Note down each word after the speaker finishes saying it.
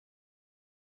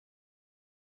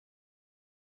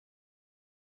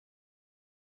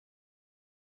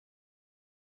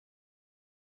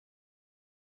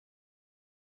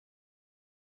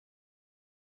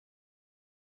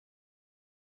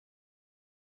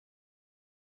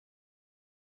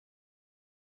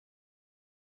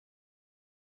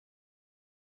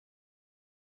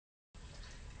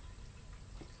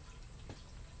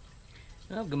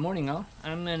Well, good morning, all.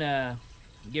 I'm gonna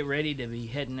get ready to be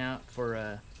heading out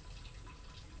for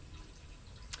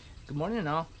Good morning,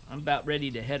 all. I'm about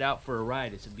ready to head out for a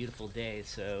ride. It's a beautiful day,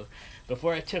 so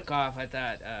before I took off, I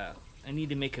thought I need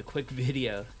to make a quick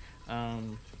video.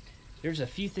 Um, there's a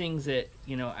few things that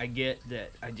I get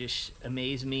that I just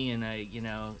amaze me, and I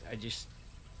just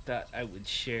thought I would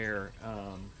share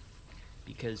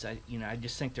because I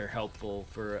just think they're helpful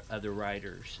for other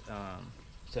riders.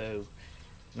 So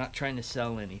not trying to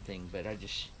sell anything, but I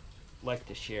just like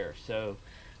to share. So,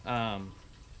 um,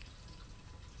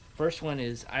 first one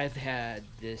is I've had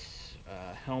this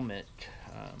helmet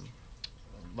um,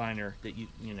 liner that you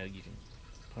can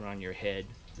put on your head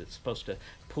that's supposed to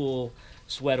pull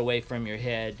sweat away from your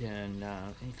head, and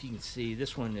if you can see,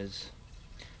 this one's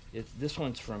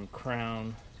from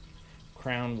Crown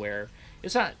Wear.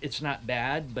 It's not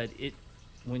bad, but it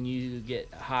when you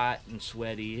get hot and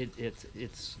sweaty,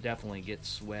 it's definitely gets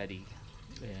sweaty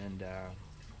and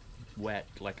wet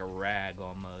like a rag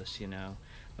almost.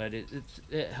 But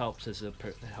it helps as a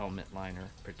helmet liner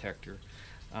protector.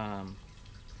 Um,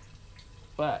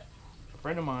 but a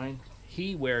friend of mine,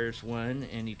 he wears one,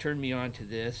 and he turned me on to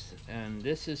this, and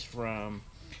this is from.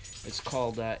 It's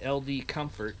called LD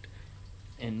Comfort,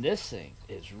 and this thing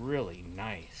is really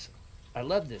nice. I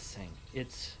love this thing.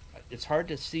 It's hard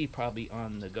to see probably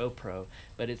on the GoPro,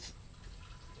 but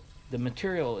the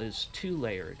material is two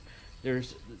layered.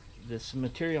 There's this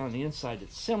material on the inside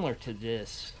that's similar to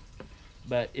this,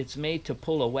 but it's made to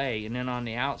pull away, and then on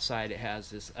the outside it has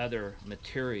this other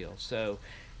material, so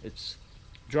it's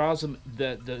draws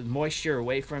the moisture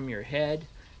away from your head,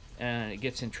 and it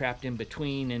gets entrapped in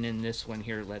between, and then this one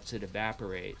here lets it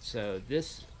evaporate. So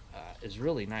this is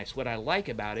really nice. What I like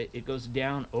about it, it goes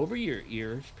down over your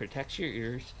ears, protects your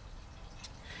ears,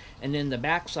 and then the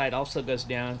back side also goes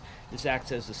down. This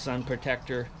acts as a sun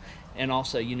protector, and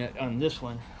also on this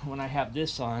one, when I have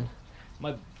this on,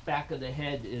 my back of the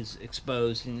head is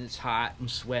exposed and it's hot and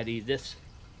sweaty. This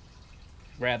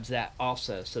grabs that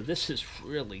also, so this is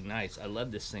really nice. I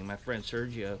love this thing. My friend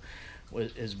Sergio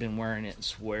has been wearing it and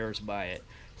swears by it,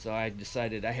 so I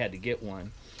decided I had to get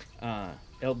one.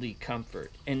 LD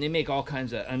Comfort, and they make all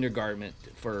kinds of undergarment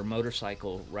for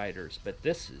motorcycle riders, but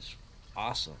this is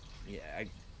awesome.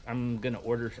 I'm gonna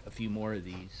order a few more of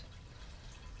these.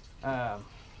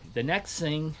 The next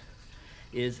thing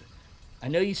is, I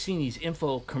know you've seen these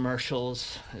info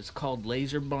commercials. It's called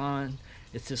Lazer Bond.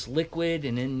 It's this liquid,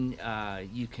 and then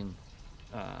you can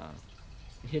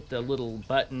hit the little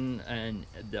button, and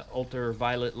the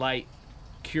ultraviolet light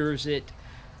cures it.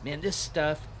 Man, this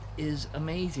stuff is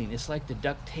amazing. It's like the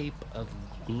duct tape of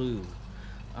glue.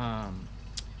 I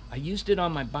used it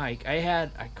on my bike.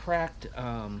 I cracked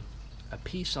a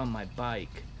piece on my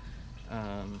bike.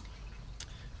 Let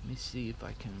me see if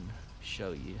I can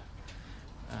show you.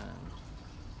 Hold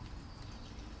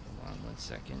on one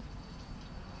second.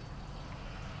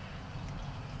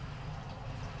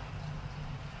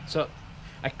 So,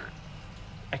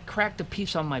 I cracked a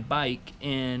piece on my bike,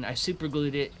 and I super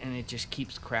glued it, and it just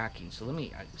keeps cracking. So let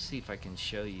me see if I can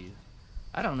show you.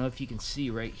 I don't know if you can see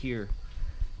right here.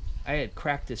 I had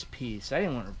cracked this piece. I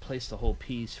didn't want to replace the whole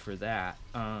piece for that,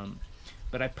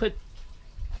 but I put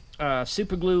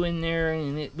super glue in there,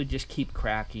 and it would just keep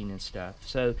cracking and stuff.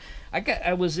 So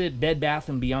I was at Bed Bath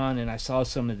and Beyond, and I saw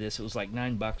some of this. It was like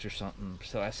 $9 or something.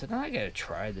 So I said, oh, I gotta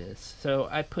try this. So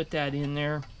I put that in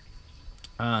there.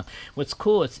 What's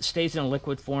cool is it stays in a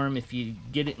liquid form. If you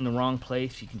get it in the wrong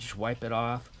place, you can just wipe it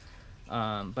off.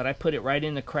 But I put it right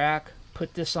in the crack,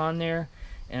 put this on there,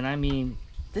 and I mean,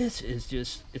 this is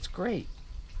just, it's great.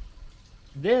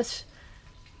 This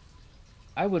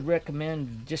I would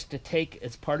recommend just to take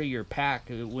as part of your pack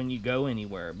when you go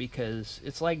anywhere, because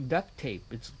it's like duct tape.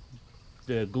 It's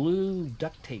the glue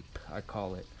duct tape, I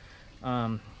call it.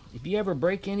 If you ever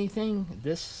break anything,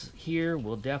 this here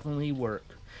will definitely work,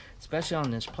 especially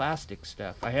on this plastic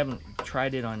stuff. I haven't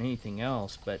tried it on anything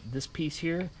else, but this piece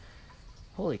here,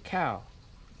 holy cow,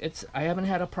 I haven't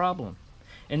had a problem.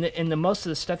 And the most of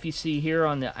the stuff you see here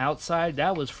on the outside,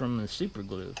 that was from the super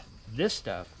glue. This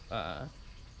stuff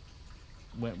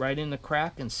went right in the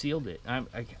crack and sealed it.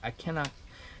 I cannot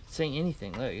say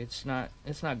anything. Look, it's not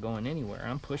going anywhere.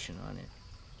 I'm pushing on it.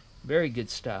 Very good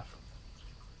stuff.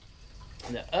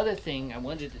 The other thing I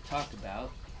wanted to talk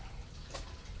about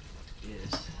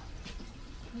is,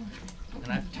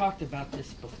 and I've talked about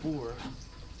this before,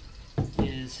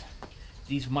 is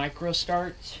these micro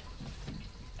starts.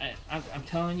 I'm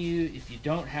telling you, if you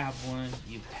don't have one,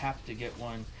 you have to get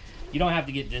one. You don't have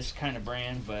to get this kind of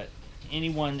brand, but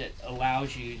anyone that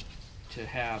allows you to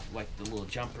have like the little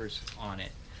jumpers on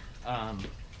it.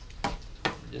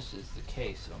 this is the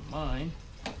case on mine.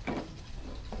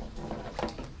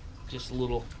 Just a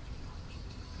little,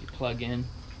 you plug in,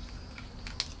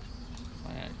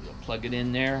 you'll plug it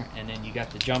in there, and then you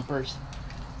got the jumpers.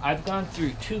 I've gone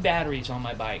through 2 batteries on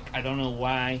my bike. I don't know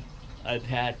why I've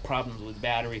had problems with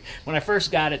battery. When I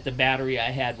first got it, the battery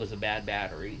I had was a bad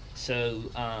battery. So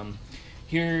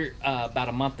here about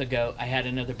a month ago, I had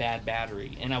another bad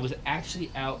battery, and I was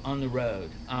actually out on the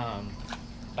road,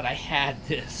 but I had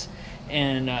this,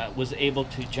 and was able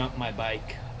to jump my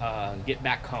bike, get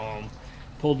back home,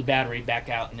 pulled the battery back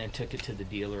out, and then took it to the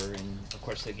dealer, and of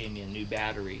course they gave me a new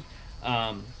battery.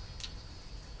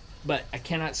 But I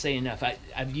cannot say enough.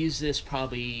 I've used this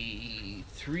probably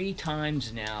 3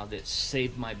 times now that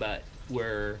saved my butt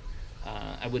where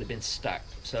I would have been stuck.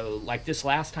 So like this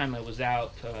last time, I was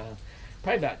out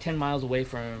probably about 10 miles away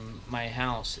from my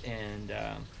house, and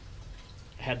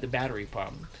had the battery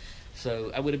problem.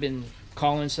 So I would have been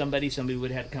calling somebody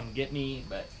would have had to come get me,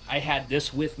 but I had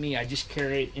this with me. I just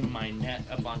carry it in my net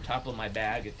up on top of my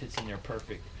bag. It fits in there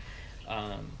perfect,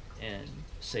 and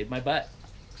saved my butt.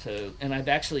 So, and I've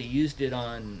actually used it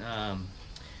on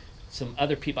some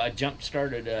other people. I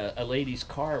jump-started a lady's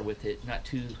car with it not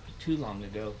too long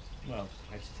ago. Well,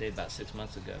 I should say about 6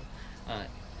 months ago.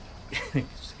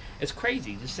 It's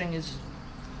crazy. This thing is,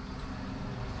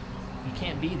 you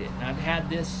can't beat it. And I've had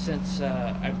this since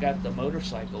I've got the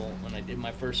motorcycle when I did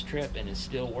my first trip, and it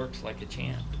still works like a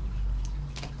champ.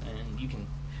 And you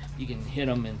can hit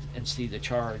them and see the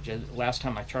charge. Last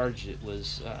time I charged it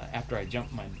was after I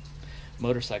jumped my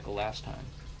motorcycle last time.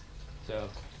 So,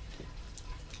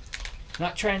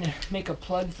 not trying to make a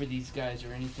plug for these guys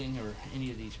or anything, or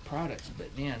any of these products,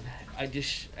 but man, I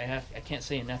can't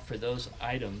say enough for those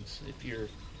items. If you're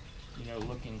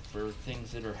looking for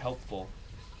things that are helpful,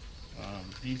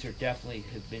 these are definitely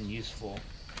have been useful,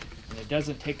 and it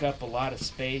doesn't take up a lot of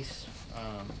space.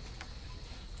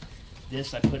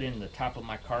 This I put in the top of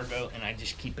my cargo, and I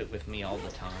just keep it with me all the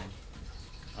time.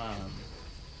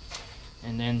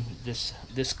 And then this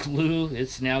glue,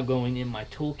 it's now going in my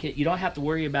toolkit. You don't have to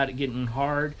worry about it getting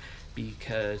hard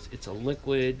because it's a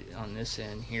liquid on this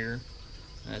end here.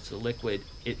 It's a liquid.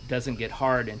 It doesn't get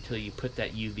hard until you put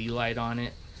that UV light on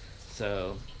it.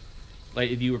 So,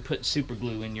 like if you were putting super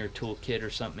glue in your toolkit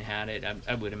or something had it,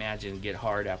 I would imagine it'd get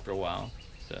hard after a while.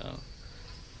 So,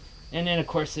 and then of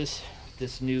course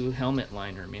this new helmet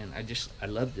liner, man, I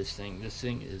love this thing. This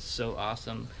thing is so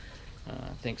awesome.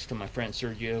 Thanks to my friend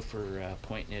Sergio for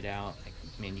pointing it out.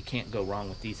 I mean, you can't go wrong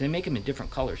with these. They make them in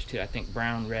different colors too. I think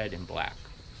brown, red, and black.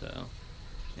 So,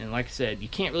 and like I said, you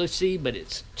can't really see, but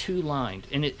it's 2 lined,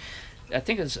 and I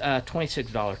think it's $26,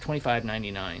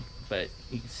 $25.99. But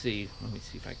you can see. Let me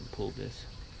see if I can pull this.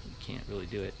 You can't really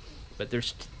do it, but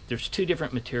there's 2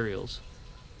 different materials.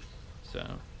 So,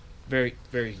 very,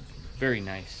 very, very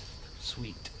nice,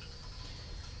 sweet.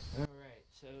 All right,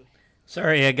 so.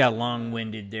 Sorry I got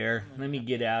long-winded there. Let me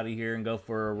get out of here and go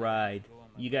for a ride.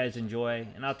 You guys enjoy,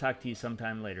 and I'll talk to you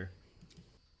sometime later.